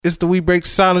It's the We Break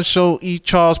Silence Show. E.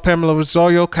 Charles, Pamela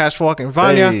Rosario, Cash Walk, and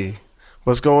Vanya. Hey,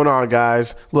 what's going on,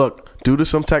 guys? Look, due to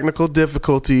some technical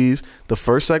difficulties, the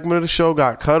first segment of the show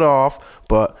got cut off,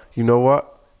 but you know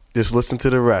what? Just listen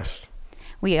to the rest.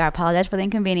 We apologize for the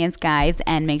inconvenience, guys,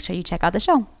 and make sure you check out the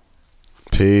show.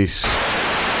 Peace.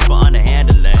 For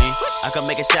underhandling, I can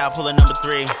make a shot pulling number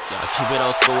 3. I keep it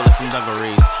old school like some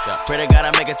dungarees. Pray to God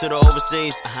I make it to the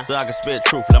overseas, so I can spit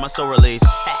truth, let my soul release.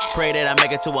 Pray that I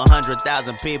make it to 100,000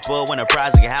 people when the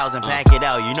prize get housing, pack it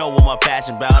out. You know what my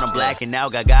passion about, I'm blacking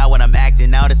out. Got God when I'm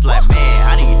acting out, it's like, man,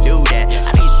 how do you do that?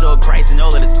 How do you show Christ and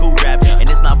all of this cool rap? And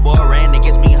it's not boring, it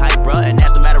gets me hype, bruh. And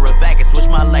as a matter of fact, it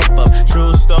switched my life up.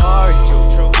 True story,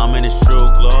 I'm in this true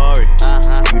glory.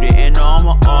 You didn't know I'm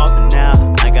an orphan now,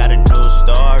 I got a new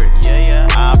story.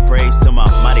 I praise to my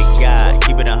mighty God,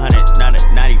 keep it 100, not a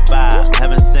 95.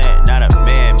 Heaven sent, not a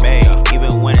man-made,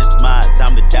 even when it's my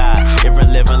time to die. Different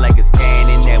living like it's Cain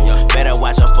and Abel. Better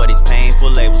watch out for these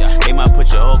painful labels. They might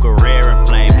put your whole career in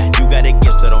flame. You got a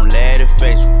gift, so don't let it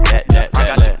face you. I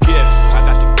got the gift. I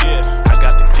got the gift. I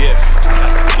got the gift. I got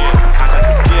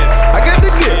the gift. I got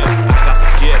the gift. I got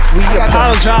the gift. We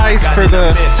apologize for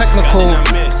the technical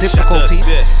difficulties.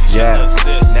 Yes.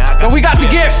 But we got the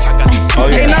gift. Oh,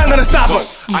 yeah. Ain't nothing gonna stop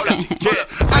us. I got the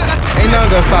gift. Ain't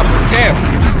nothing gonna stop us. Cam,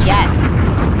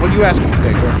 Yes. what you asking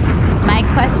today, girl? My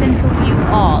question to you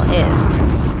all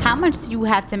is, how much do you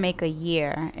have to make a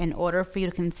year in order for you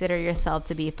to consider yourself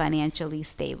to be financially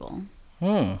stable?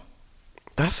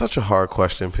 That's such a hard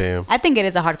question, Pam. I think it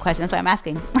is a hard question. That's why I'm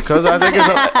asking. Because I think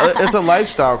it's a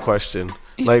lifestyle question.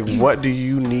 Like, what do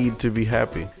you need to be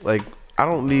happy? Like, I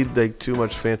don't need like too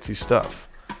much fancy stuff.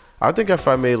 I think if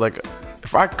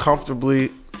I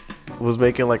comfortably was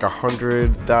making like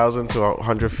 100,000 to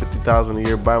 150,000 a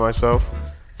year by myself,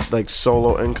 like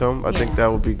solo income, I think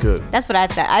that would be good. That's what I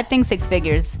thought. I think 6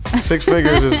 figures. 6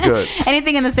 figures is good.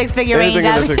 Anything in the 6-figure range.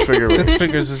 Anything in the 6-figure range. 6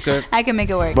 figures is good. I can make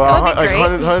it work. But That would be like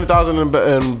great. 100,000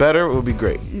 and better would be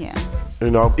great. Yeah.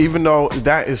 You know, even though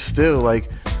that is still like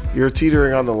you're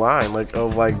teetering on the line, like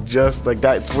of like just like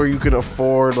that's where you can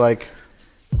afford like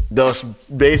those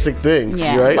basic things,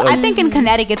 Yeah. right? Well, Like, I think in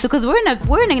Connecticut too, because we're in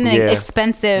an Yeah.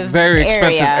 expensive, Very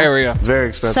expensive area. very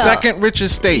expensive. So- Second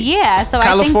richest state. Yeah. So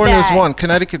California I is think that, 1.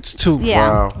 Connecticut's 2.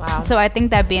 Yeah. Wow. So I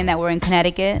think that being that we're in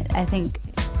Connecticut, I think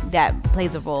that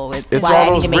plays a role with It's why I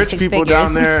all need to those make rich 6 people figures.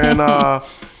 down there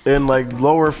in like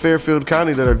lower Fairfield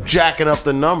County that are jacking up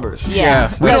the numbers.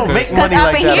 Yeah. We don't make money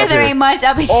up like in that here up there here. ain't much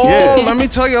up here. Oh, Yeah. let me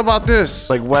tell you about this.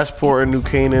 Like Westport and New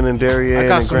Canaan and Darien I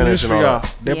got and some Greenwich news and for all y'all.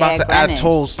 that. They're Yeah, about to add Greenwich.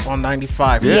 tolls on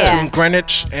 95 Yeah. between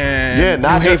Greenwich and Yeah,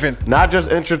 New Haven. not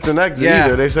just entrance and exit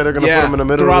either. They said they're gonna put them in the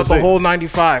middle throughout of the the city. whole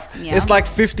 95. Yeah. It's like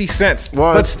 50 cents.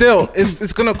 Well, but still,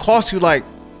 it's gonna cost you like,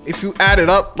 if you add it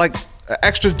up, like an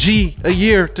extra G a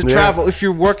year to Yeah. travel if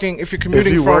you're commuting If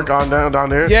you from. work on down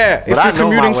there, Yeah, But if I you're know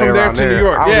my commuting way from there around to New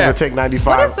York, I don't yeah. even take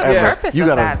 95. What is the ever. purpose you of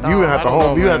gotta, that, though? You would have I to don't know,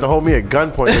 hold. You man. have to hold me at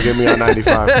gunpoint to get me on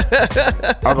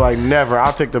 95. I'm like, never.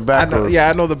 I'll take the back roads.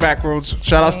 I know the back roads.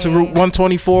 Shout outs to Route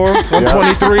 124,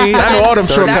 123. I know all them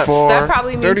 34. shortcuts. That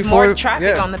probably means 34, more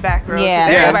traffic yeah. on the back roads. Yeah.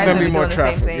 'cause Yeah, it's everybody's gonna be be more doing the same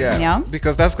traffic. thing. Yeah. Yeah.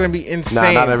 Because that's gonna be Nah,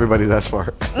 insane. not everybody's that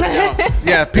smart.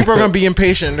 Yeah, people are gonna be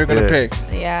impatient. They're gonna Yeah. pay.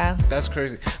 Yeah. That's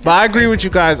crazy. But I agree with you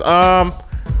guys.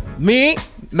 Me,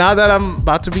 now that I'm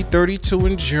about to be 32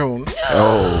 in June.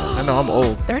 Oh, I know I'm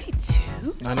old. 32?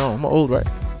 I know I'm old, right?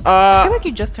 I feel like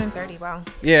you just turned 30. Wow.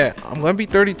 Yeah, I'm gonna be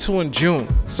 32 in June.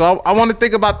 So I want to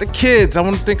think about the kids. I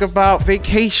want to think about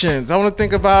vacations. I want to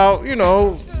think about,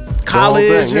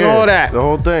 college and all that. The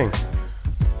whole thing.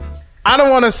 I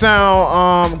don't want to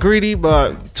sound greedy,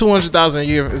 but 200,000 a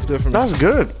year is good for me. That's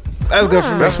good. That's good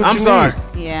for me. That's what I'm you sorry.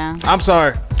 need. Yeah. I'm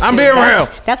sorry. I'm being real.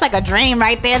 That's like a dream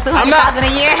right there. I'm not. 200,000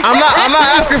 a year. I'm not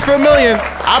asking for $1 million.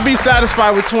 I'll be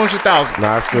satisfied with 200,000.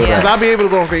 Nah, I feel Yeah. Because that. I'll be able to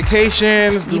go on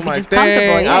vacations, do You my be just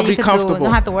comfortable. thing. Yeah, I'll you be could comfortable.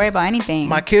 don't have to worry about anything.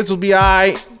 My kids will be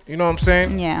alright. You know what I'm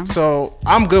saying? Yeah. So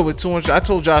I'm good with 200. I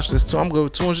told Josh this too. I'm good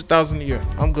with 200,000 a year.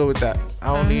 I'm good with that.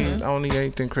 I don't need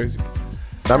anything crazy.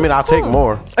 I mean, I'll take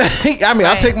more. I mean,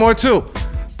 I'll take more too,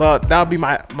 but that'll be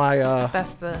my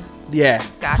That's the yeah.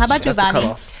 gotcha. How about you, That's the Bonnie?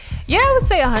 cutoff. Yeah, I would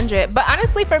say 100. But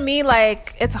honestly, for me,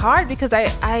 like, it's hard because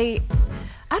I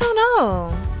don't know.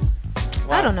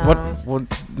 I don't know.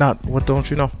 What don't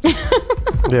you know?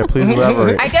 Yeah, please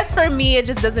elaborate. I guess for me, it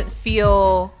just doesn't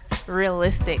feel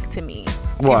realistic to me.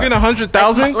 What? Even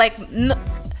 100,000,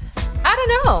 I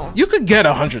don't know. you could get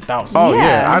 100,000. Oh Yeah,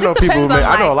 yeah, I it know just people. depends on,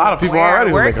 I know a like, lot of people where I already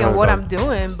who work make and what 100,000. I'm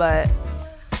doing, but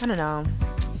I don't know.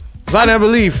 I never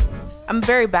believe. I'm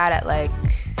very bad at like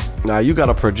Nah, you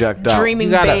gotta project out. dreaming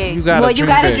You gotta big. You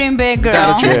gotta dream big, girl.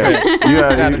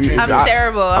 I'm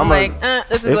terrible. I'm like,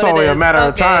 this is it's what only it is. a matter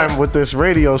of Okay. time with this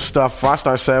radio stuff. If I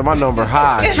start saying my number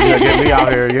high, you gonna get me out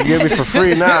here. You get me for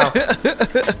free now,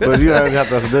 but you have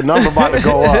to. The number about to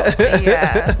go up.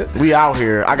 Yeah. We out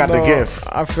here. I got the gift.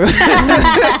 I feel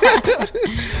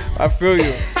I feel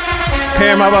you.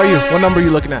 Pam, how about you? What number are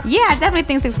you looking at? Yeah, I definitely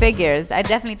think 6 figures. I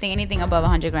definitely think anything above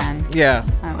 100 grand. Yeah,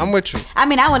 I'm with you. I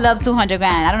mean, I would love 200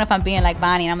 grand. I don't know if I'm being like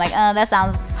Bonnie and I'm like, that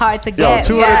sounds hard to Yo, get.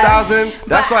 200,000.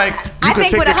 That's But like I you could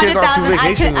think take with your kids on 2 100,000,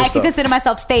 vacations I and could stuff. consider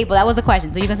myself stable. That was the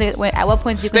question. So you consider at what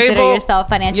point do you consider Stable? yourself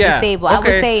financially Yeah. stable? I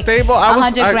Okay, would say stable.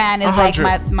 100 grand is 100.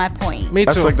 like my point. Me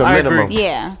That's too. like the I minimum. agree.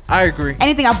 Yeah. I agree.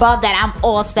 Anything above that, I'm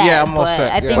all set. Yeah, I'm all but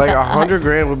set, I yeah. think Like that 100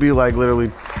 grand would be like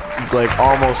literally, like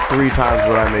almost 3 times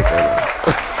what I make right now.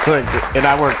 Like, and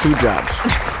I work 2 jobs.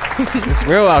 It's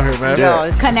real out here, man. Yeah.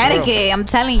 Yo, Connecticut, I'm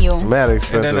telling you. Mad And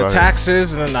expensive. then the out here.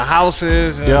 taxes, and then the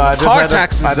houses, and Yeah, then the car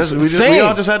taxes. we insane.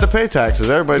 all just had to pay taxes.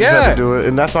 Everybody just had Yeah. to do it,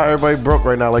 and that's why everybody broke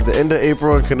right now. Like the end of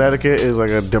April in Connecticut is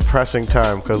like a depressing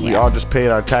time because we Yeah. all just paid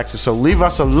our taxes. So leave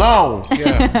us alone.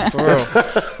 Yeah, for real.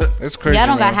 It's crazy. Y'all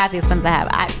don't man. got half the expense I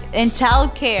have. In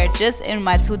child care, just in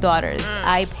my 2 daughters,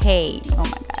 I pay, oh my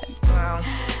God, Wow.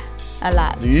 a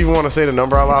lot. Do you even want to say the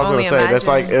number out loud? I was Only gonna say that's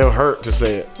like imagine. it'll hurt to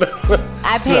say it.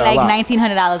 I It's pay a like lot.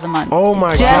 $1,900 a month. Oh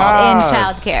my just God. in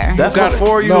child care. That's got it.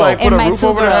 before you No. like put And a my roof 2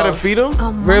 over their head and girls. feed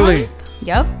them. Really?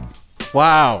 Yep.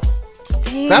 Wow.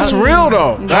 That's real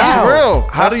though. That's Yeah. real.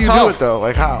 How That's do you tough. do it though?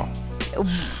 Like how?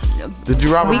 Did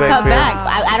you rob a We bank? cut Pam?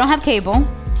 back. I don't have cable.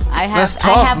 I That's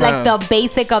have tough, like man. the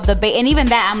basic of the and even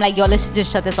that I'm like, yo, let's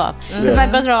just shut this off because Yeah. my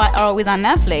girls are always on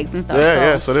Netflix and stuff. Yeah, so.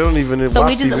 yeah. So they don't even. So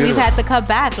watch TV we've either. had to cut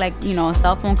back, like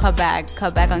cell phone cut back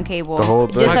on cable. The whole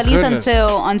thing? Just My at least goodness.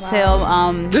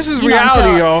 until This is you know,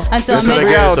 reality, y'all. Until This is Amelia,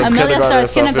 reality. Amelia Kindergarten starts and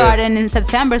stuff, yeah. kindergarten in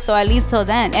September, so at least till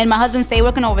then. And my husband stay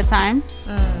working overtime.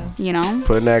 You know,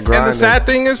 Putting that grind. And the sad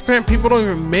thing is, Pam, people don't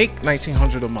even make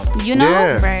 $1,900 a month. you know.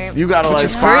 Yeah. Right. You gotta like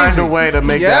is find crazy. a way to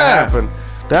make Yeah. that happen.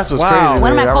 That's what's Wow. crazy.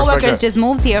 One of man. my I respect coworkers that. just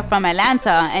moved here from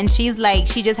Atlanta, and she's like,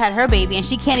 she just had her baby, and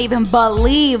she can't even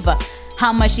believe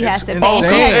how much she has It's to pay for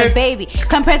insane. her baby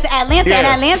compared to Atlanta. Yeah. In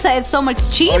Atlanta, it's so much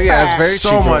cheaper. Oh yeah, it's very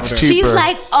So cheap much over there. cheaper. She's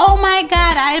like, oh my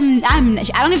God, I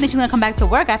don't even think she's gonna come back to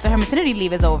work after her maternity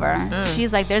leave is over.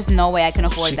 She's like, there's no way I can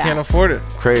afford She that. can't afford it.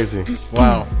 Crazy.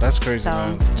 Wow, that's crazy, So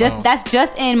man. just Wow. that's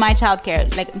just in my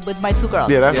childcare, like with my 2 girls.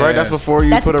 Yeah, that's Yeah. right. That's before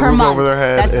you That's put a per roof month. over their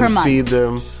head That's per and month. feed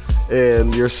them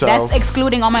and yourself. That's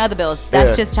excluding all my other bills. That's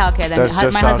Yeah. just childcare that That's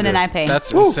just my husband and childcare. I pay.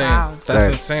 That's Woo. insane. Wow. That's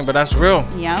Dang. insane, but that's real.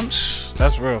 yeah.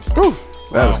 That's real. Whew.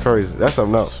 That is Wow. crazy. That's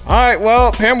something else. All right,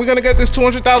 well, Pam, we're gonna get this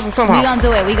 200,000 somehow. We gonna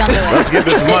do it. We gonna do it. Let's get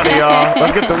this money, y'all.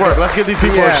 Let's get to work. Let's get these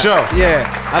people yeah, a show.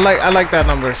 Yeah, I like that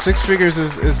number. 6 figures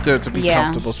is good to be Yeah.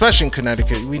 comfortable, especially in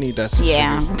Connecticut. We need that 6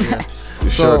 Yeah. figures. Yeah. You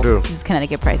So- sure do. These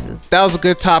Connecticut prices. That was a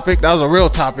good topic. That was a real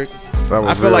topic. That was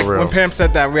I feel real, like real. when Pam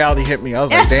said that, reality hit me. I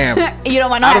was like, damn. You don't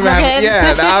want to I have don't no even have, kids?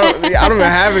 yeah, I don't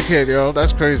even have a kid, yo.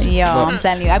 That's crazy. Yo, But- I'm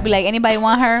telling you, I'd be like, anybody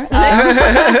want her?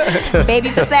 Baby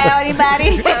for sale,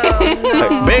 anybody?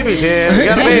 Like, baby's here. We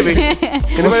got a baby.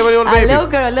 Anybody want a A baby? little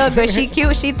girl. She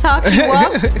cute, she talk, she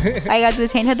walk. I gotta do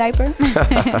is change her diaper.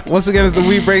 Once again, it's the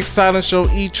We Break Silent Show.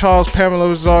 E. Charles, Pamela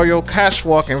Rosario, Cash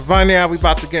Walk, and Vanya. We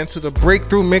about to get into the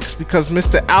breakthrough mix because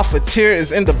Mr. Alpha Tier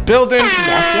is in the building.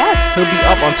 Yes, He'll be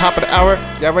up on top of the hour.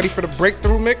 Y'all ready for the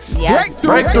breakthrough mix? yes.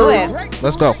 Breakthrough. Let's do it.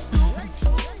 Let's go.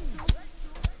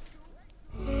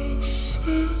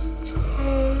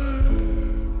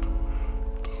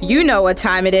 You know what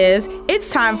time it is.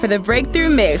 It's time for the Breakthrough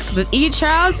Mix with E.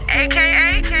 Charles,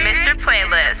 aka Mr.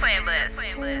 Playlist.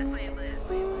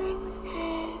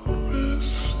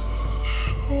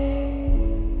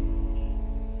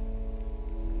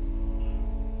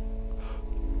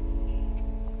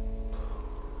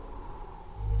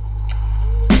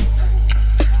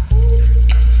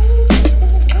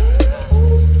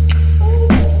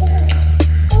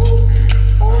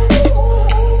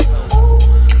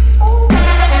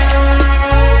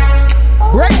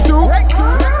 Breakthrough.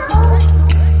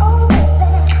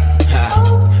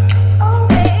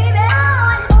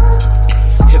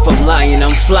 If I'm lying,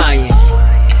 I'm flying.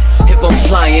 If I'm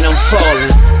flying, I'm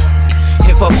falling.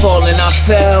 If I'm falling, I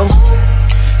fell.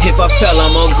 If I fell,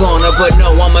 I'm a goner, but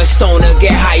no, I'm a stoner.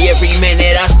 Get high every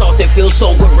minute. I start to feel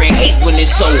sober and hate when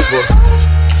it's over.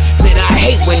 Then I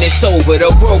hate when it's over. The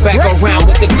world back around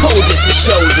with the coldest of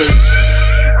shoulders.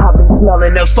 I've been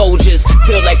smelling the Folgers.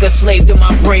 Feel like a slave to my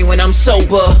brain when I'm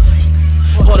sober.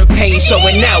 All the pain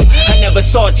showing out. I never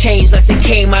saw change unless it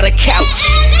came out of couch.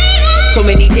 So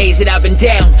many days that I've been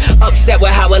down, upset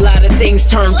with how a lot of things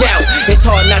turned out. It's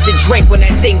hard not to drink when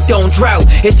that thing don't drought.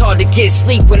 It's hard to get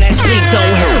sleep when that sleep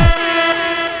don't hurt.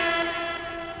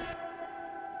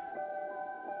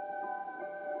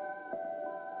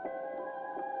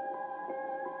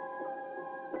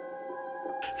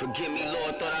 Forgive me,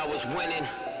 Lord, thought I was winning.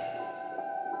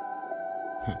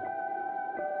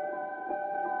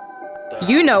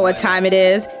 You know what time it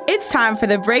is. It's time for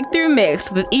the Breakthrough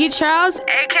Mix with E. Charles,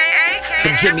 aka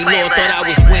Forgive me, Lord, thought I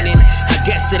was winning. I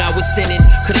guess that I was sinning.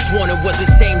 Could've sworn it was the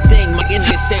same thing. My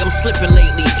enemies say I'm slipping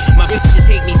lately. My bitches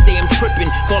hate me, say I'm tripping.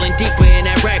 Falling deeper in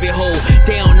that rabbit hole.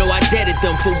 They don't know I deaded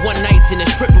them for one night in a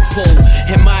stripper pole.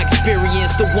 And my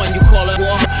experience, the one you call a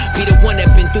war, be the one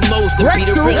that been through most. To be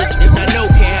the realest if I know,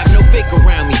 can't have no fake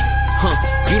around me.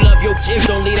 You love your chick,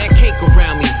 don't leave that cake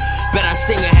around me. Bet I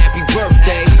sing a happy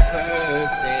birthday. Happy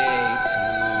birthday to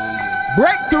you.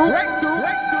 Breakthrough.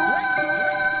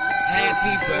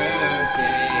 Happy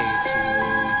birthday to you.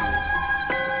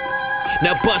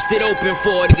 Now bust it open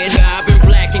for it again. I've been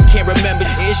black and can't remember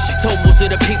ish. Told most of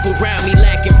the people around me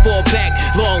lacking, fall back.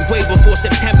 Long way before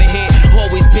September hit.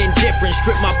 Always been different.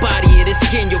 Strip my body of the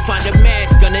skin. You'll find a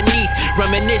mask underneath.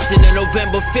 Reminiscing of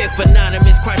November 5th.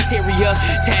 Anonymous criteria.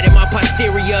 Tatted my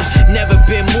posterior. Never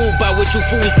been moved by what you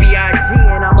fools be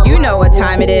ideaing. You know what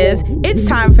time it is. It's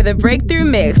time for the Breakthrough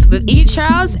Mix with E.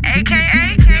 Charles,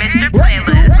 aka Mr.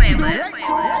 Playlist.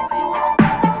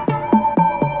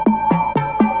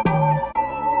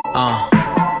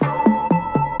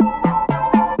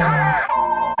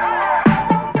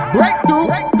 Breakthrough.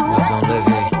 We gon' live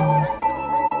here.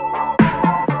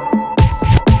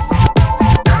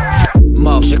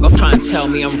 Motherfucker trying to tell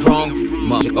me I'm wrong.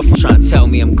 Motherfucker trying to tell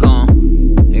me I'm gone.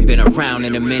 Ain't been around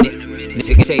in a minute.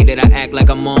 Niggas say that I act like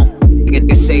I'm on.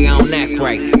 Niggas say I don't act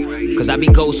right. Cause I be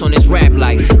ghost on this rap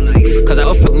life. Cause I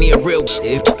fuck me a real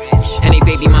shit. And they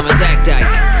baby mamas act like.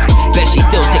 Bet she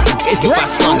still taking piss if I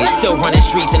slung it. Still running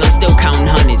streets and I'm still counting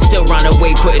hundreds. Still run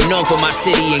away putting on for my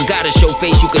city. And gotta show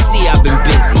face, you can see I've been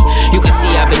busy. You can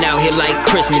see I've been out here like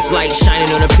Christmas lights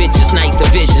shining on the pictures, nights, the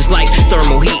visions like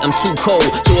thermal heat. I'm too cold,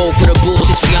 too old for the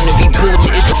bullshit. Too young to be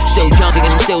bullshit. Still young,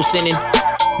 and still sinning.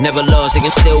 Never lost, and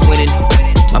still winning.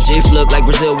 My jiff look like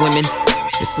Brazil women.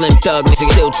 The slim thug,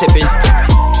 nigga still tipping.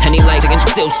 Henny light, nigga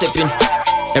still sipping.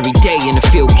 Every day in the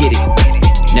field, get it.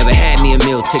 Never had me a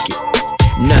meal ticket.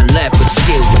 Nothing left but to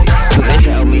deal with it.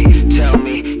 Tell me, tell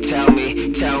me, tell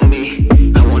me, tell me,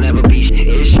 I won't ever be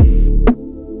shit.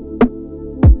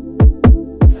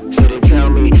 So they tell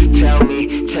me, tell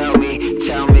me, tell me,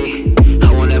 tell me,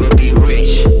 I won't ever be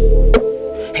rich.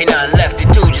 Ain't nothing left to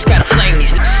do, just gotta flame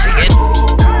these niggas again.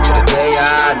 To the day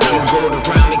I do, keep going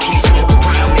around me, keep smoking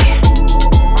around me.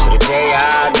 To the day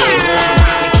I do,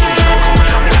 around me, keep smoking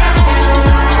around me.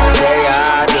 To the day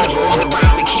I do,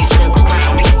 around me, keep smoking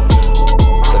around me.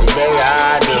 To the day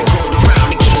I do, around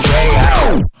me, keep day I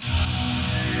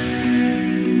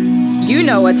do. You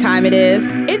know what time it is.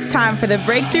 It's time for the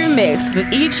Breakthrough Mix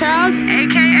with E. Charles,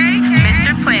 aka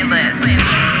Mr. Playlist.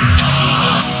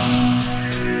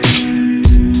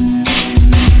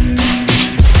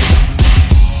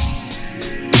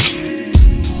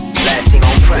 Lasting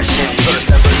oppression, first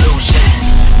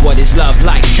evolution. What is love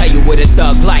like? Tell you what a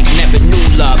thug like. Never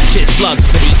knew love, just slugs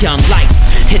for the young life.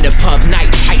 In the pub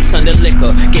nights, ice under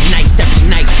liquor. Get nice every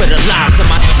night for the lives of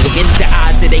my in the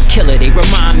eyes of they killer. They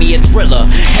remind me of Thriller.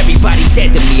 Everybody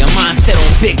dead to me, a mindset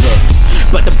on bigger.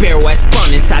 But the barrel has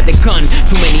spun inside the gun.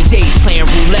 Too many days playing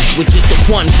roulette with just the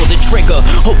one for the trigger.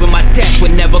 Hoping my death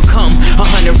would never come.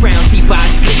 100 rounds deep, I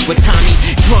sleep with Tommy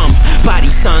Drum.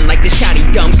 Body son like the shotty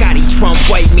dumb Gotti Trump.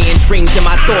 Wipe me in dreams and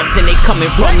my thoughts, and they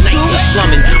coming from nights of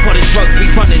slumming. All the drugs we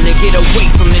running to get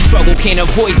away from this struggle. Can't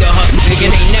avoid the hustle.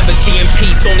 Nigga, they never seeing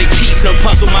peace. Only peace, no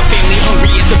puzzle. My family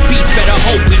hungry as the beast. Better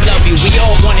hope we love you. We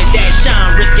all wanted that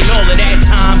shine, risking all of that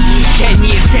time. 10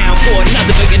 years down for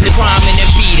another nigga to climb and then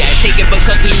be that. Take it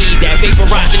because we need that.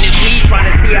 Vaporizing this weed, trying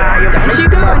to see how. Don't you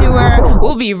go anywhere.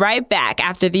 We'll be right back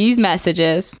after these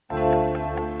messages.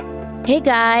 Hey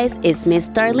guys, it's Miss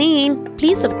Darlene.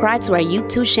 Please subscribe to our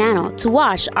YouTube channel to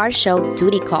watch our show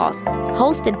Duty Calls,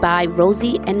 hosted by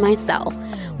Rosie and myself.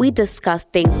 We discuss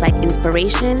things like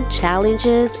inspiration,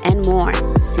 challenges, and more.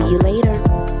 See you later.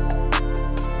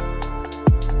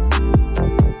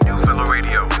 New Villa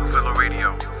Radio, New Villa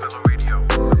Radio, New Villa Radio,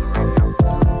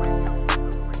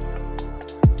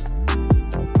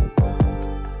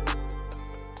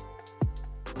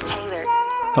 Taylor.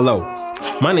 Hello,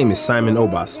 my name is Simon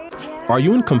Obas. Are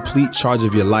you in complete charge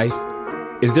of your life?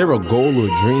 Is there a goal or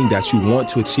a dream that you want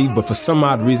to achieve, but for some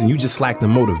odd reason you just lack the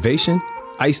motivation?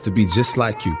 I used to be just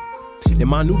like you. In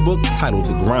my new book titled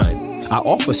The Grind, I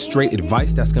offer straight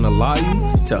advice that's going to allow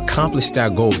you to accomplish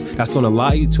that goal, that's going to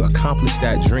allow you to accomplish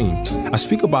that dream. I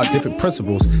speak about different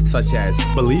principles such as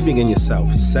believing in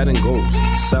yourself, setting goals,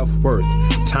 self-worth,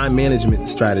 time management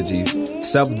strategies,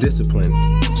 self-discipline,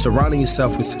 surrounding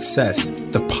yourself with success,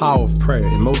 the power of prayer,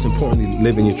 and most importantly,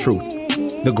 living your truth.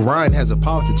 The grind has the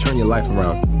power to turn your life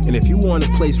around. And if you want a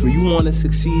place where you want to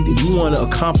succeed, if you want to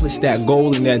accomplish that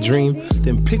goal and that dream,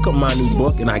 then pick up my new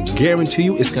book, and I guarantee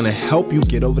you it's going to help you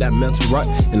get over that mental rut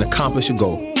and accomplish your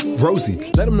goal. Rosie,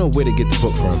 let them know where to get the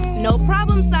book from. No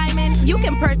problem, Simon. You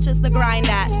can purchase The Grind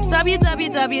at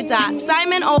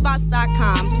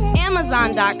www.simonobas.com,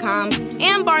 Amazon.com,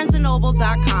 and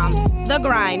BarnesandNoble.com. The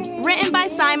Grind, written by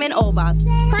Simon Obas.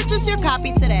 Purchase your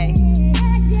copy today.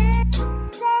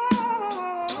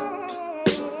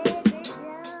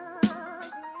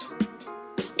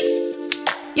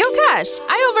 Yo, Cash,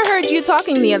 I overheard you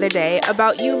talking the other day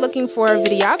about you looking for a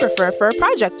videographer for a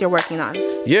project you're working on.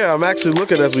 Yeah, I'm actually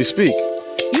looking as we speak.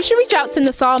 You should reach out to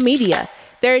Nassau Media.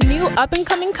 They're a new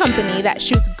up-and-coming company that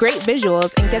shoots great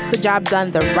visuals and gets the job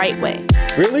done the right way.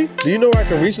 Really? Do you know where I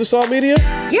can reach Nassau Media?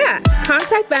 Yeah,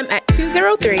 contact them at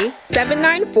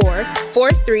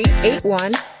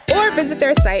 203-794-4381 or visit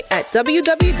their site at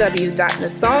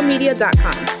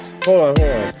www.nassaumedia.com. Hold on.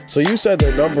 So you said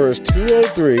their number is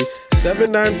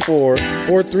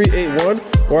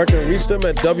 203-794-4381, or I can reach them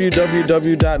at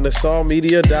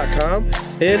www.nassaumedia.com,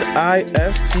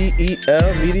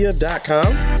 NISTEL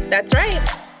media.com. That's right.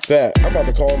 Bet. I'm about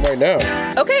to call them right now.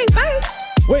 Okay, bye.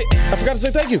 Wait, I forgot to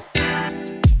say thank you.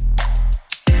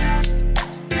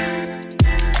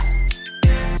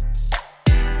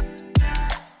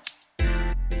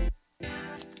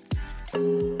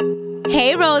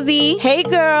 Hey, Rosie. Hey,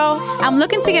 girl. I'm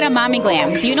looking to get a mommy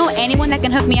glam. Do you know anyone that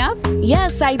can hook me up?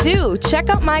 Yes, I do. Check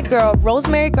out my girl,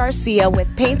 Rosemary Garcia with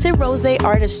Painted Rose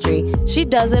Artistry. She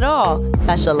does it all.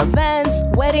 Special events,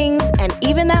 weddings, and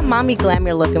even that mommy glam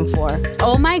you're looking for.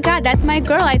 Oh my God, that's my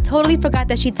girl. I totally forgot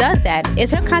that she does that.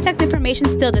 Is her contact information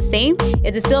still the same?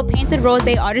 Is it still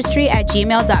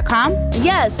paintedroseartistry@gmail.com?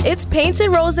 Yes, it's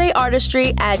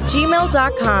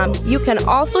paintedroseartistry@gmail.com. You can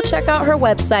also check out her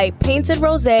website,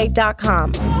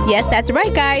 paintedrose.com. Yes, that's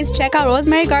right, guys. Check out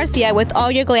Rosemary Garcia with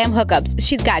all your glam hookups.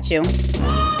 She's got you.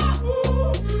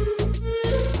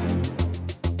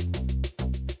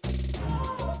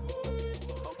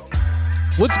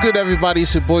 What's good, everybody?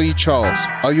 It's your boy E. Charles.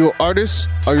 Are you an artist?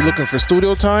 Are you looking for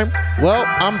studio time? Well,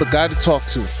 I'm the guy to talk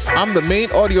to. I'm the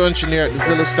main audio engineer at the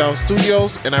Villa Sound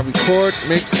Studios, and I record,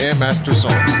 mix, and master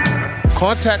songs.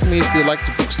 Contact me if you'd like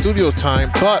to book studio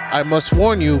time, but I must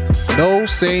warn you, no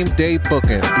same-day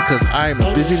booking, because I am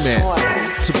a busy man.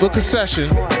 To book a session,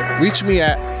 reach me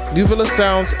at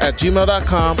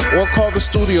newvillasounds@gmail.com or call the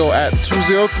studio at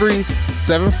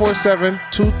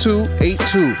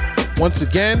 203-747-2282. Once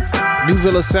again,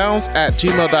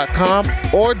 newvillasounds@gmail.com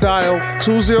or dial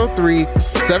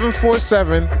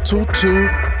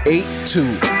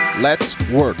 203-747-2282. Let's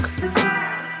work.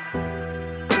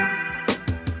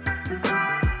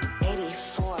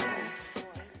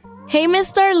 Hey,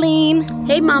 Miss Darlene.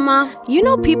 Hey, Mama. You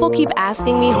know people keep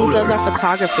asking me who does our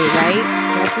photography, right?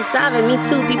 Ya tú sabes, me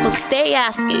too. People stay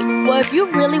asking. Well, if you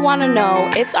really want to know,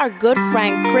 it's our good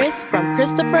friend Chris from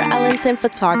Christopher Ellington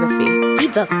Photography. He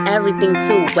does everything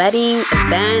too. Wedding,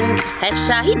 events,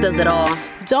 headshot. He does it all.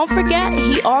 Don't forget,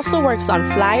 he also works on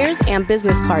flyers and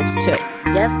business cards too.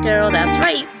 Yes, girl, that's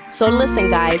right. So listen,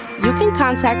 guys, you can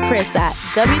contact Chris at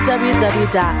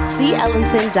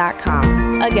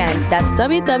www.cellington.com. Again, that's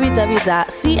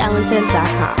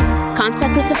www.cellington.com.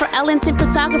 Contact Christopher Ellington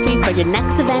Photography for your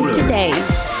next event today.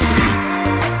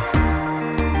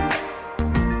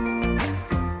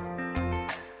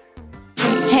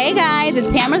 Hey guys, it's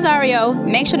Pam Rosario.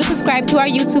 Make sure to subscribe to our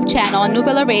YouTube channel on New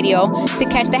Villa Radio to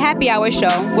catch the Happy Hour show,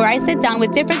 where I sit down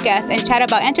with different guests and chat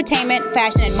about entertainment,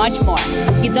 fashion, and much more.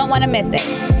 You don't want to miss it.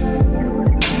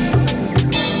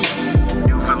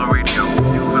 New Villa Radio,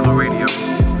 New Villa Radio,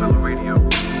 New Villa Radio, New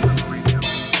Villa Radio.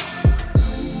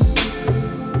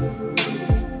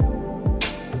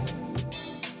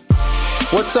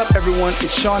 What's up, everyone?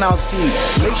 It's Sean Alcine.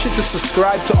 Make sure to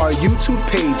subscribe to our YouTube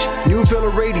page, New Villa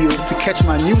Radio, to catch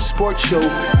my new sports show,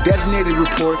 Designated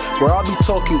Report, where I'll be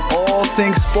talking all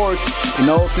things sports and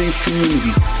all things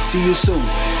community. See you soon. New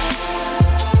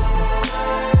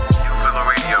Villa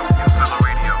Radio, New Villa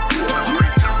Radio, New Villa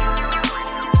Radio.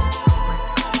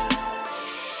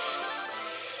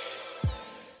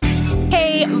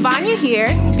 Hey, Vanya here.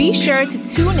 Be sure to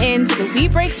tune in to the We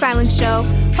Break Silence show,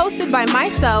 hosted by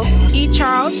myself, E.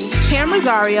 Charles, Pam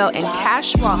Rosario, and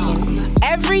Cash Walken,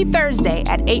 every Thursday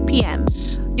at 8 p.m.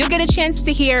 you'll get a chance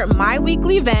to hear my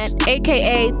weekly vent,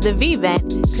 aka the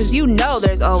V-Vent, because you know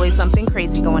there's always something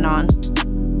crazy going on.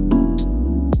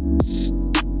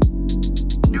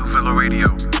 New Villa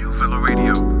Radio. New Villa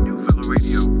Radio. New Villa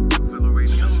Radio. New Villa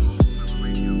Radio.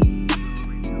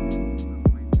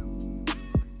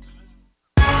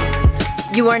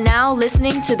 You are now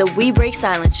listening to the We Break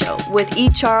Silence Show with E.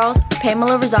 Charles,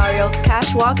 Pamela Rosario,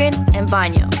 Cash Walken, and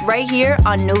Vanya, right here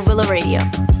on New Villa Radio.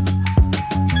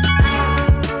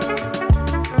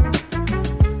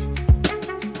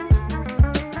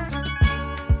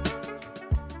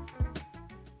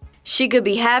 She could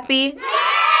be happy.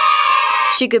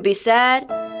 She could be sad.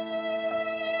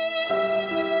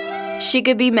 She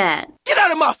could be mad. Get out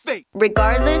of my face!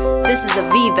 Regardless, this is the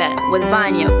V-Vent with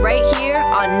Vanya right here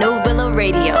on New Villa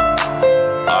Radio.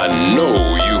 I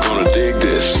know you're gonna dig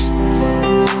this.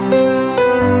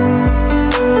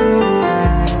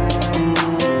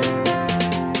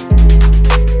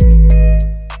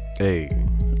 Hey.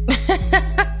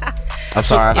 I'm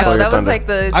sorry, I stole your that was thunder. like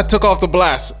the. I took off the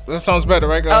blast. That sounds better,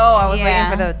 right, guys? Oh, I was Yeah.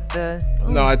 waiting for the.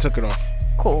 No, I took it off.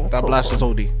 Cool. That cool, blast cool. is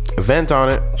OD. Vent on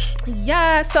it.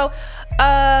 Yeah. So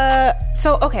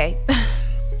okay.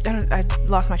 I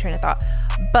lost my train of thought,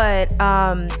 but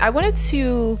I wanted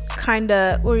to kind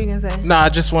of. What were you gonna say? Nah, I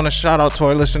just want to shout out to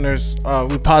our listeners.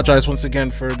 We apologize once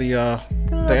again for the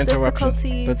interruption,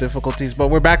 the difficulties, but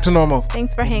we're back to normal.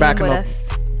 Thanks for hanging back with and us.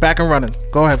 Back and running.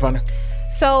 Go ahead, Vanya.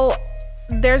 So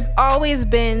there's always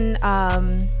been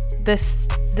this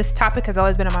topic has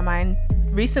always been on my mind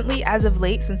recently, as of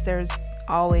late, since there's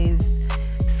always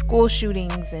school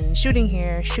shootings and shooting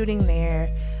here, shooting there.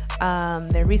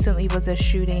 There recently was a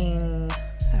shooting,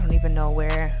 I don't even know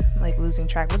where, I'm like losing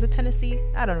track. Was it Tennessee?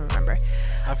 I don't remember.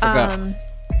 I forgot.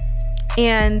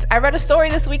 And I read a story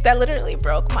this week that literally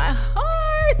broke my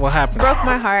heart. What happened? Broke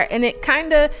my heart. And it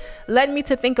kind of led me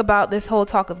to think about this whole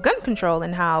talk of gun control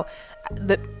and how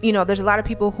there's a lot of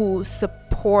people who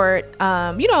support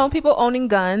people owning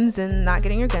guns and not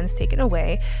getting your guns taken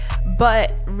away.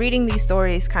 But reading these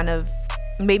stories kind of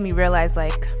made me realize,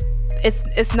 like,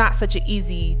 it's not such an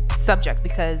easy subject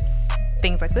because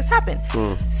things like this happen.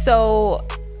 So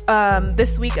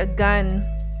this week,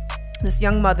 this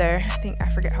young mother, I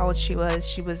forget how old she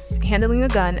was handling a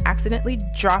gun, accidentally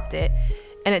dropped it,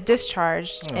 and it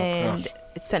discharged, and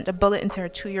it sent a bullet into her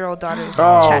 2-year-old daughter's chest.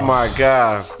 Oh my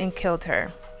God. And killed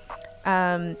her.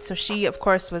 So she, of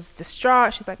course, was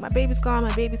distraught. She's like, my baby's gone.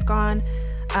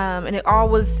 And it all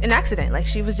was an accident. Like,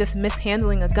 she was just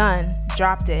mishandling a gun,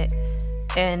 dropped it,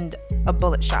 and a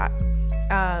bullet shot.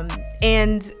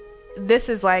 And this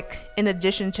is like, in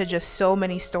addition to just so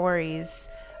many stories,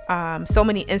 so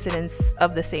many incidents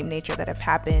of the same nature that have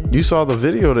happened. You saw the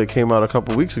video that came out a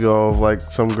couple weeks ago of like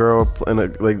some girl and there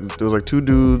was like 2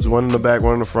 dudes, one in the back,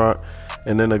 one in the front,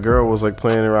 and then a girl was like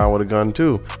playing around with a gun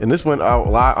too. And this went out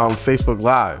live on Facebook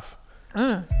Live.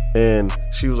 And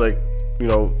she was like,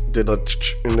 did a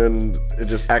and then it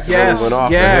just accidentally went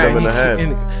off and hit him in the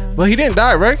head. Well, he didn't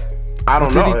die, right? I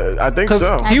don't know. I think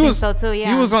so. I think so too,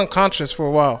 yeah. He was unconscious for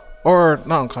a while. Or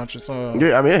not unconscious. Yeah,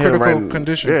 I mean, it hit him critical right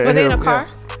condition. Yeah, Were they in a car?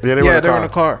 Yeah, they were in a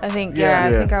car. I think,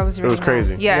 I think I was reading It was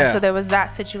crazy. that. Yeah, so there was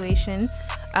that situation.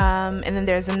 And then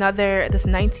there's this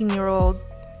 19-year-old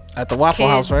at the Waffle kid,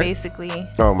 House, right? Basically.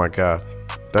 Oh my God.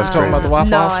 That's talking about the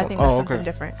Waffle House? No, I think that's something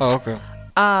different. Oh,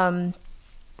 okay.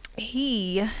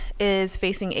 He is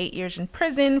facing 8 years in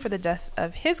prison for the death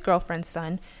of his girlfriend's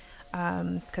son.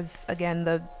 Because, again,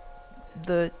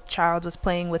 the child was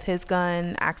playing with his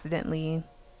gun, accidentally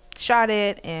shot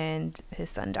it, and his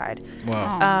son died.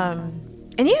 Wow.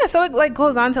 And yeah, so it like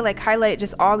goes on to like highlight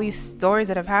just all these stories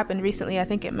that have happened recently. I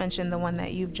think it mentioned the one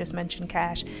that you've just mentioned,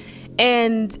 Cash.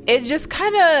 And it just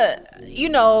kind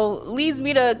of, leads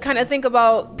me to kind of think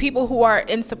about people who are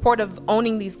in support of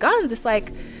owning these guns. It's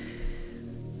like,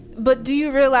 but do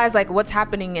you realize like what's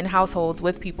happening in households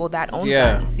with people that own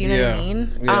guns? You know what I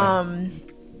mean? Yeah.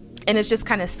 And it's just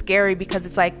kind of scary because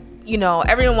it's like,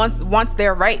 everyone wants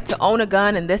their right to own a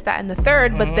gun and this, that, and the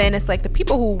third. But then it's like the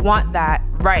people who want that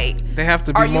right, they have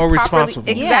to be more responsible.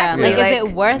 Exactly. Yeah. Like, is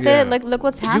it worth it? Like, look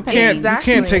what's happening. You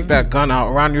can't take that gun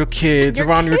out around your kids,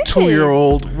 around your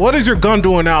 2-year-old. What is your gun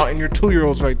doing out and your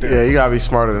 2-year-old's right there? Yeah, you gotta be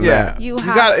smarter than that.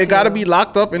 It gotta be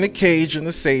locked up in a cage in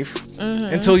a safe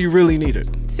until you really need it.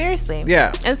 Seriously. Yeah.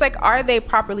 And it's like, are they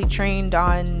properly trained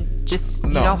on just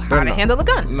how to handle a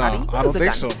gun? No, how to use I don't a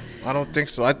think gun? so. I don't think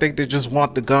so. I think they just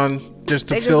want the gun just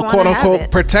to They feel just quote wanna have unquote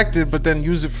it. protected, but then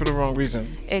use it for the wrong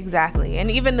reason. Exactly. And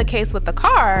even the case with the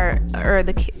car, or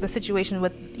the situation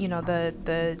with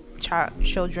the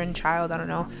child, I don't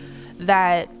know,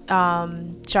 that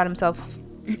shot himself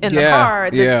in the car.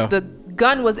 The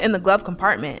gun was in the glove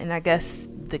compartment, and I guess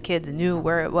the kids knew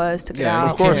where it was, took it Yeah, out.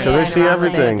 of course, because they see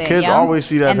everything. Kids always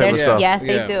see that type of stuff. Yes,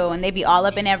 they do, and they be all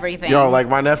up in everything. Yo, like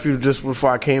my nephew just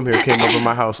before I came here came up in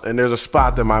my house, and there's a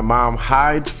spot that my mom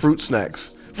hides fruit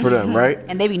snacks for them, right?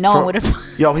 And they be knowing what it.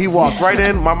 Yo, he walked right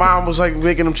in. My mom was like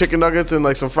making him chicken nuggets and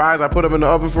like some fries. I put them in the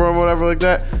oven for him, whatever, like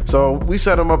that. So we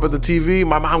set him up at the TV.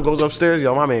 My mom goes upstairs.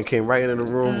 Yo, my man came right into the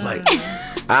room, like,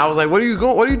 and I was like, "What are you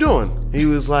going? What are you doing?" He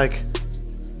was like,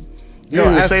 "You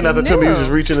didn't even say nothing to me. You was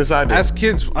just reaching inside there." As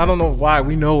kids, I don't know why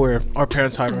we know where our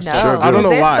parents hide our stuff. Sure I don't know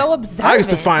They're why. so observant. I used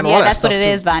to find all Yeah, that that's stuff what it too.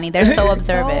 is, Bonnie. They're so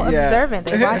observant. So observant.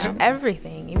 They watch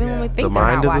everything, even when we think The they're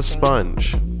mind not is a watching.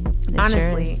 sponge.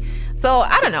 Honestly. So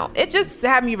I don't know. It just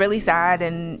had me really sad,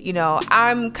 and you know,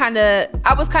 I was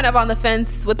kind of on the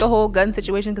fence with the whole gun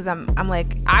situation because I'm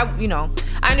like, I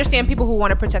understand people who want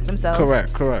to protect themselves.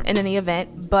 Correct. In any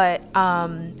event, but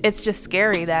it's just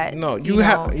scary that you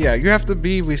have to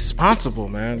be responsible,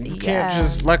 man. You can't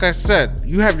just, like I said,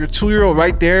 you have your 2-year-old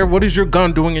right there. What is your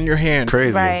gun doing in your hand?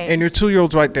 Crazy. Right. And your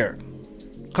 2-year-old's right there.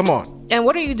 Come on. And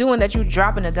what are you doing that you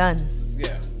dropping a gun?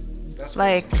 Yeah.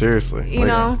 Like Seriously. you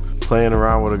know. Playing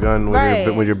around with a gun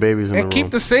when your baby's in the room. And keep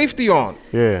the safety on.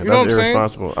 Yeah, You know what I'm that's saying?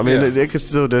 irresponsible. I mean, it could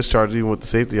still discharge even with the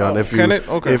safety on if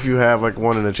you have like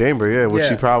one in the chamber, which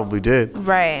she probably did.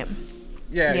 Right.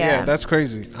 Yeah, that's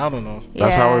crazy. I don't know.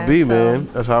 That's how it be, man.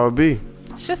 That's how it be.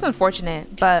 It's just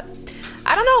unfortunate, but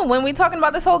I don't know. When we talking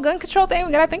about this whole gun control thing,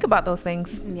 we gotta think about those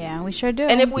things. Yeah, we sure do.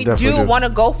 And if we Definitely do want to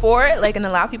go for it, like, and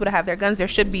allow people to have their guns, there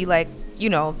should be like,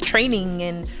 training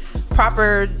and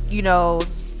proper,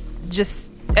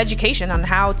 just education on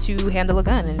how to handle a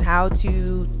gun and how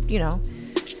to,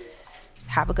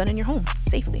 have a gun in your home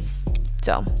safely.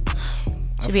 So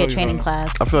should be a training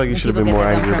class. I feel like you should have been more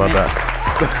angry about that.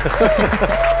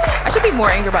 I should be more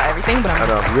angry about everything, but I'm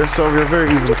just, you're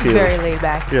very even just keeled. very laid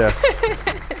back. Yeah.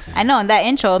 I know, and that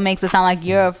intro makes it sound like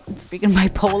you're freaking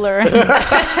bipolar.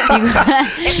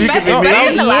 She could be Yeah.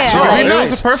 mean. That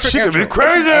was a perfect She could be intro.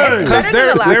 crazy. Because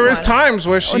there is times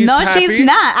where she's no, happy. she's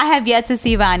not. I have yet to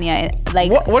see Vanya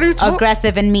like What are you talking?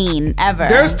 aggressive and mean ever.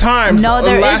 There's times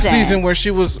there last isn't. season where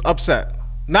she was upset.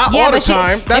 Not Yeah, all the but she-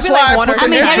 time. That's maybe why like I one put or the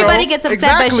two intro. times. Everybody gets upset,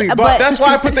 exactly, but but that's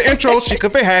why I put the intro. She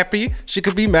could be happy. She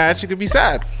could be mad. She could be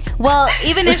sad. Well,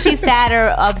 even if she's sad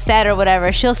or upset or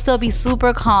whatever, she'll still be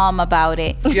super calm about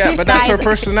it. Yeah, but that's her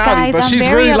personality. Guys, But I'm she's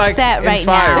very really like upset in right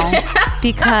fire. now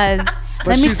because But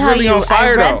let me she's tell really you, on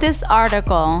fire, I read though. this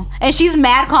article and she's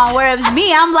mad calm. Whereas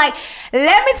me, I'm like,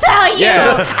 let me tell you,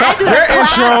 I do Her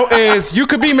the clown. intro is you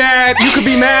could be mad,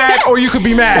 or you could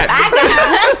be mad.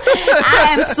 I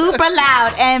am super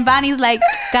loud, and Bonnie's like,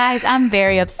 guys, I'm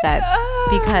very upset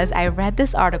because I read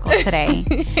this article today,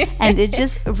 and it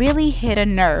just really hit a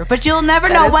nerve. But you'll never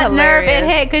That know is what nerve it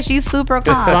hilarious. hit because she's super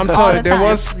calm. But I'm all telling you, the there time.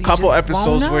 was a You couple just won't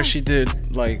episodes know. where she did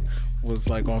was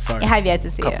on fire. I have yet to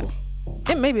see it. Couple.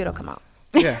 And maybe it'll come out.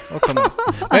 Yeah, oh come on.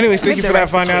 Anyways, thank you for that,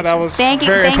 Vanya. That was Thank you,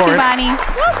 very thank you, important.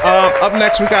 Bonnie. Up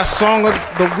next, we got Song of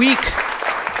the Week.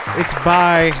 It's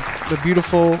by the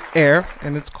beautiful Air,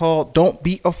 and it's called "Don't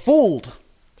Be a Fooled."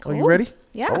 Are you ready?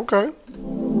 Yeah. Okay.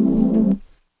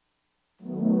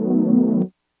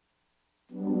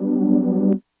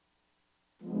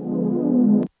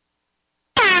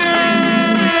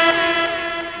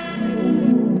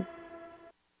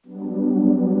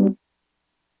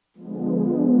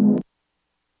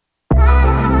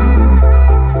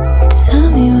 Tell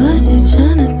me what you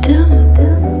tryna do,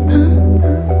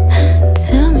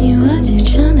 Tell me what you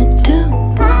tryna do,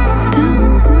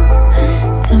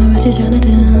 Tell me what you tryna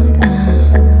do,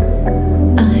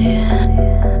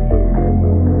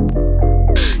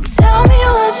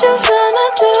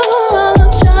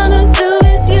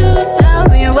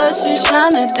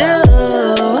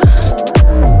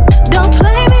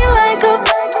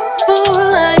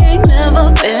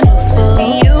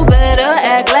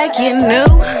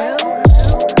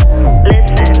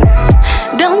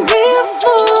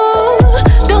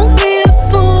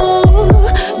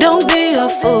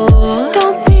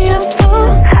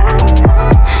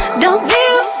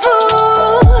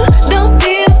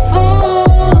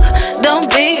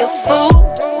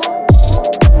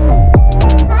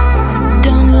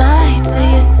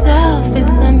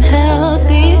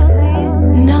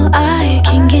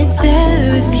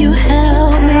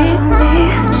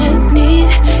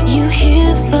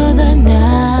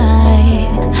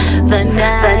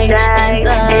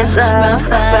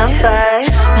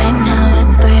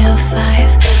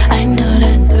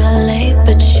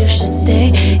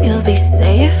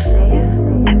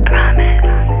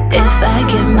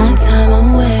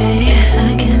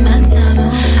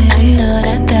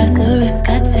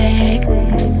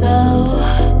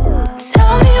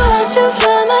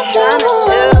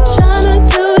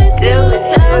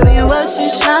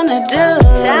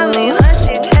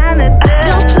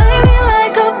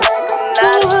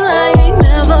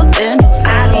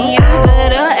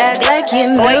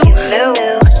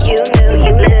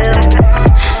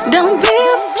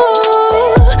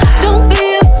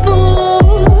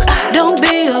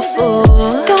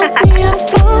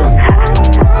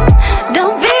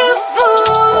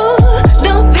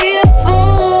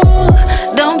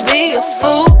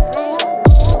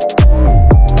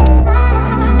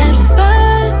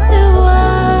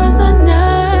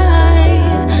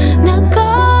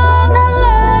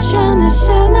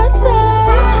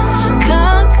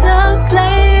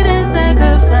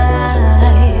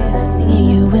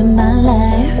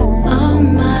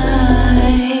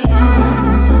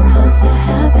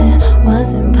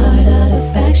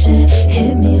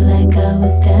 Hit me like I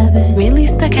was stabbing.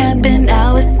 Release the cap and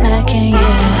I was smacking,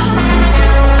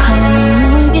 yeah. Calling me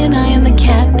Morgan, I am the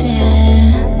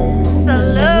captain.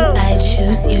 Salute, I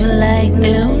choose you like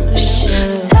new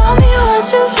shoes. Tell me what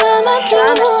you tryna do.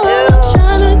 All I'm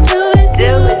tryna do is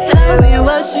you. Tell me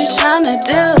what you tryna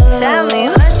do. Tell me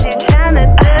what you tryna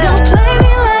do. Don't play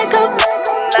me like a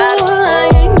fool.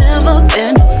 I ain't never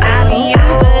been a fool. You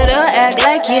better act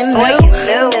like you knew.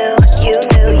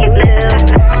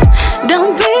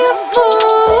 Don't be a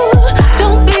fool.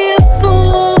 Don't be a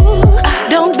fool.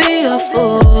 Don't be a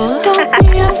fool. Don't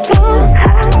be a fool.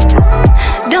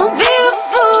 Don't be a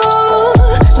fool.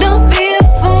 Don't be a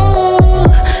fool.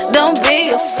 Don't be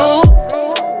a fool.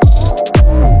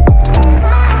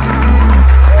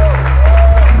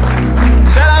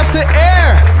 Shout outs to Air.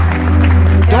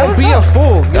 Don't be a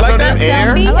fool. You like that?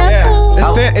 Air? Yeah.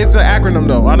 It's an acronym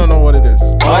though. I don't know what it is.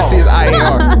 All I see is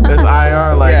IAR. It's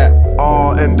IR, like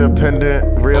all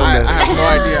independent realness. I have no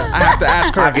idea. I have to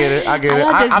ask her. I get it.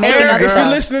 just I'm making Air, up If girl. you're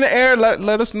listening to Air,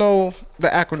 let us know the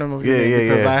acronym of your name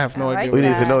because I have no idea. We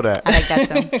need to know that. I like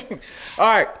that too. All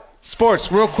right,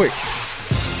 sports, real quick.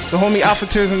 The homie Alpha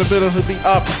Tears in the building. He'll be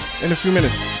up in a few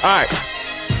minutes. All right.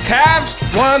 Cavs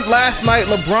won last night.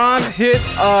 LeBron hit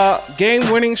a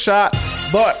game-winning shot,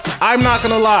 but I'm not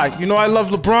going to lie. You know I love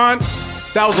LeBron.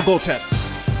 That was a goaltend.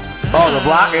 Oh, the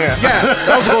block? Yeah. Yeah,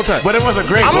 that was a goaltend. But it was a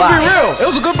great I'm block. going to be real. It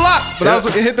was a good block, but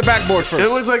it hit the backboard first. It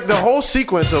was like the whole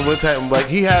sequence of what's happened. Like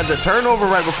he had the turnover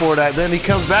right before that. Then he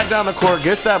comes back down the court,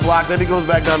 gets that block. Then he goes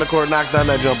back down the court, knocks down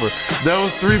that jumper.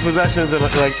 Those three possessions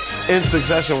in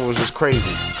succession was just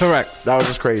crazy. Correct. That was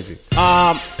just crazy.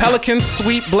 Pelicans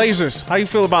sweep Blazers. How you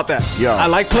feel about that? Yo. I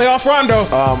like playoff Rondo.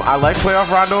 I like playoff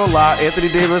Rondo a lot. Anthony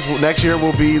Davis next year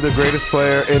will be the greatest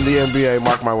player in the NBA.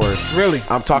 Mark my words. Really?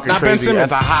 I'm talking Not Ben crazy.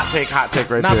 Simmons? That's a hot take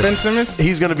right Not there. Ben Simmons?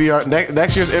 He's going to be our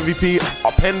next year's MVP.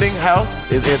 Pending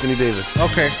health is Anthony Davis.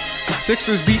 Okay.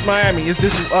 Sixers beat Miami. Is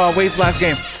this Wade's last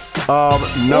game?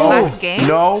 No. Last game?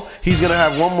 No. He's going to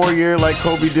have one more year like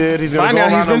Kobe did. He's going to go Vanya,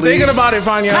 around he's been the league. thinking about it,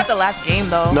 Vanya. Not the last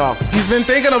game though. No. He's been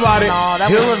thinking about it. No,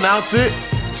 that He'll was, announce it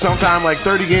sometime like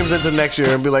 30 games into next year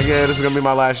and be like, yeah, this is going to be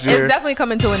my last year. it's definitely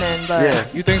coming to an end. But Yeah.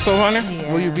 You think so, Vanya?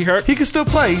 Yeah. Will you be hurt? He can still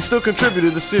play. He still contributed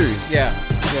to the series. Yeah.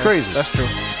 Crazy. That's true.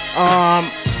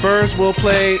 Spurs will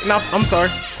play. No, I'm sorry.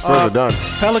 Spurs are done.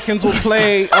 Pelicans will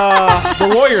play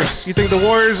the Warriors. You think the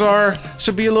Warriors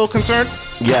should be a little concerned?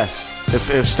 Yes.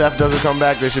 If Steph doesn't come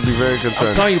back, they should be very concerned.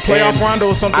 I'm telling you, playoff Rondo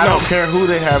is something I don't else. care who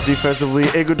they have defensively.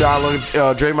 Iguodala,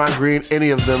 Draymond Green, any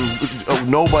of them.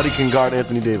 Nobody can guard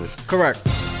Anthony Davis. Correct.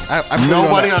 I feel you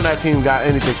Nobody on that team got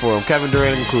anything for him. Kevin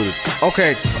Durant included.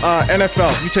 Okay,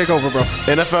 NFL, you take over, bro.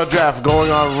 NFL draft going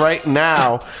on right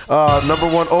now. Number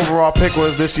one overall pick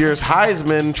was this year's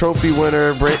Heisman Trophy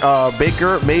winner,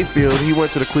 Baker Mayfield. He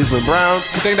went to the Cleveland Browns.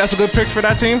 You think that's a good pick for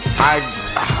that team?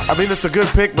 I mean, it's a good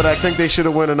pick, but I think they should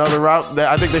have went another route.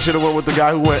 I think they should have went with the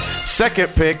guy who went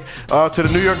second pick to the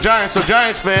New York Giants. So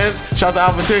Giants fans, shout out to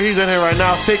Alvin Tier, he's in here right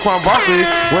now. Saquon Barkley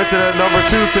went to the number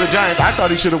 2 to the Giants. I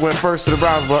thought he should have went first to the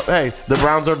Browns, but hey, the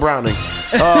Browns are browning.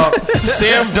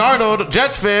 Sam Darnold,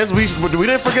 Jets fans, we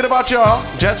didn't forget about y'all.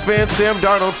 Jets fans, Sam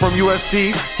Darnold from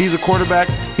USC. He's a quarterback.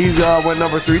 He went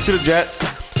number 3 to the Jets.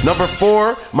 Number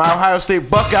 4, my Ohio State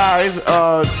Buckeyes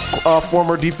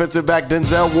former defensive back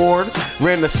Denzel Ward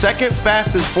ran the second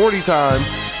fastest 40 time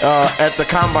at the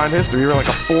combine history. He ran like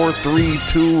a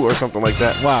 4.32 or something like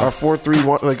that. Wow. Or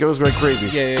 4.31. Like, it was very crazy.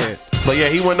 Yeah. But yeah,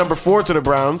 he went number 4 to the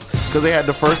Browns because they had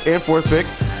the first and 4th pick.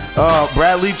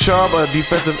 Bradley Chubb, a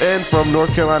defensive end from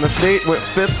North Carolina State, went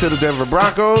 5th to the Denver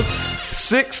Broncos.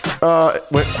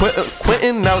 6th went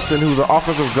Quentin Nelson, who's an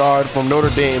offensive guard from Notre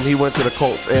Dame. He went to the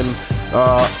Colts. And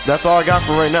that's all I got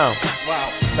for right now.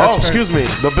 Wow. Excuse me.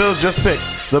 The Bills just picked.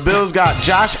 The Bills got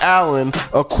Josh Allen,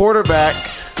 a quarterback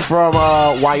from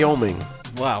Wyoming.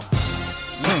 Wow.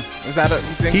 Is that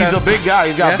you think He's a big guy.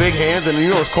 He's got big hands, and you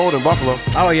know it's cold in Buffalo.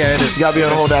 Oh, yeah, it is. You got to be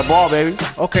able to hold that ball, baby.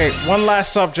 Okay, one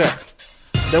last subject.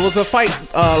 There was a fight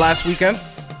last weekend,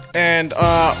 and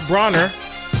Bronner.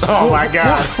 Oh, my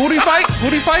God. Who did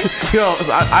he fight? Yo,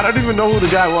 I don't even know who the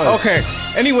guy was. Okay.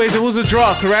 Anyways, it was a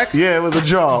draw, correct? Yeah, it was a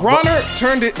draw. Bronner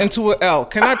turned it into an L.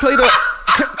 Can I play the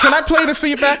Can I play the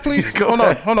feedback, please? Hold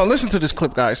on. Listen to this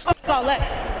clip, guys. Man,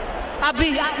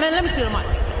 let me see the mic.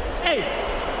 Hey,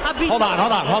 I beat Hold on.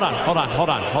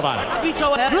 I beat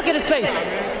your ass. Look at his face.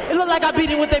 It look like I beat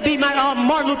him what they beat my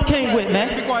Martin Luther King with,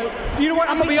 man. Be quiet. You know what?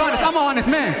 I'm gonna be honest. I'm an honest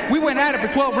man. We went at it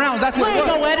for 12 rounds. That's what it was.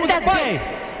 Go at it. That's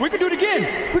gay. We can do it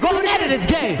again. Go at it. It's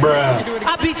gay. Bruh.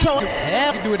 I beat your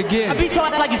ass. We can do it again. I beat your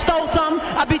ass like you stole something.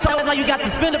 I beat your ass like you got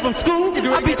suspended from school.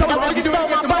 I beat your ass like you stole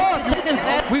my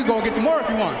bike. We can go get some more if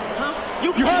you want. Huh?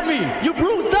 You heard me. You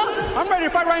bruised up? I'm ready to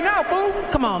fight right now, fool.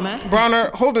 Come on, man. Bronner,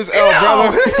 hold this L,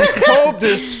 brother. Hold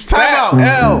this Time out.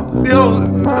 L.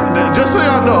 Yo, just so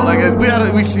y'all know, like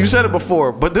you said it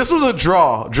before, but this was a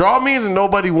draw. Draw means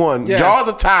nobody won. Yeah. Draw is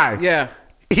a tie. Yeah.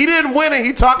 He didn't win it.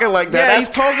 He talking like that. Yeah, he's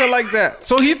talking like that.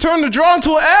 So he turned the draw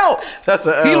into an L. That's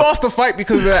an L. He lost the fight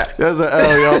because of that. That's an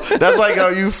L, yo. That's like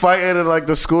you fighting in like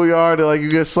the schoolyard and like you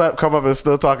get slapped, come up and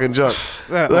still talking junk.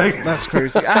 That's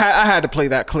crazy. I had to play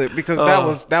that clip because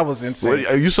that was insane.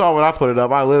 You saw when I put it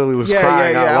up. I literally was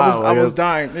crying out loud. I was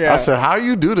dying. Yeah. I said, "How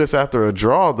you do this after a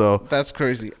draw, though?" That's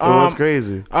crazy. It was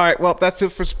crazy. All right, well, that's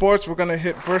it for sports. We're gonna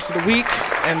hit verse of the week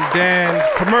and then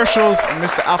commercials.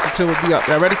 Mr. Alpha Till will be up.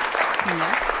 Y'all ready?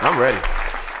 Yeah. I'm ready.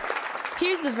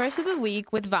 Here's the verse of the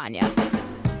week with Vanya.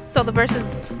 So the verses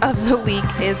of the week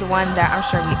is one that I'm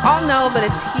sure we all know, but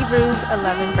it's Hebrews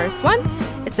 11 verse 1.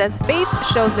 It says, faith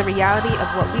shows the reality of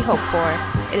what we hope for.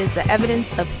 It is the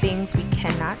evidence of things we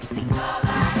cannot see. And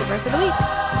that's the verse of the week.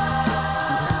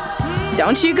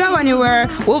 Don't you go anywhere.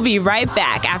 We'll be right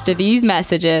back after these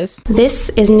messages. This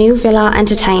is New Villa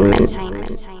Entertainment.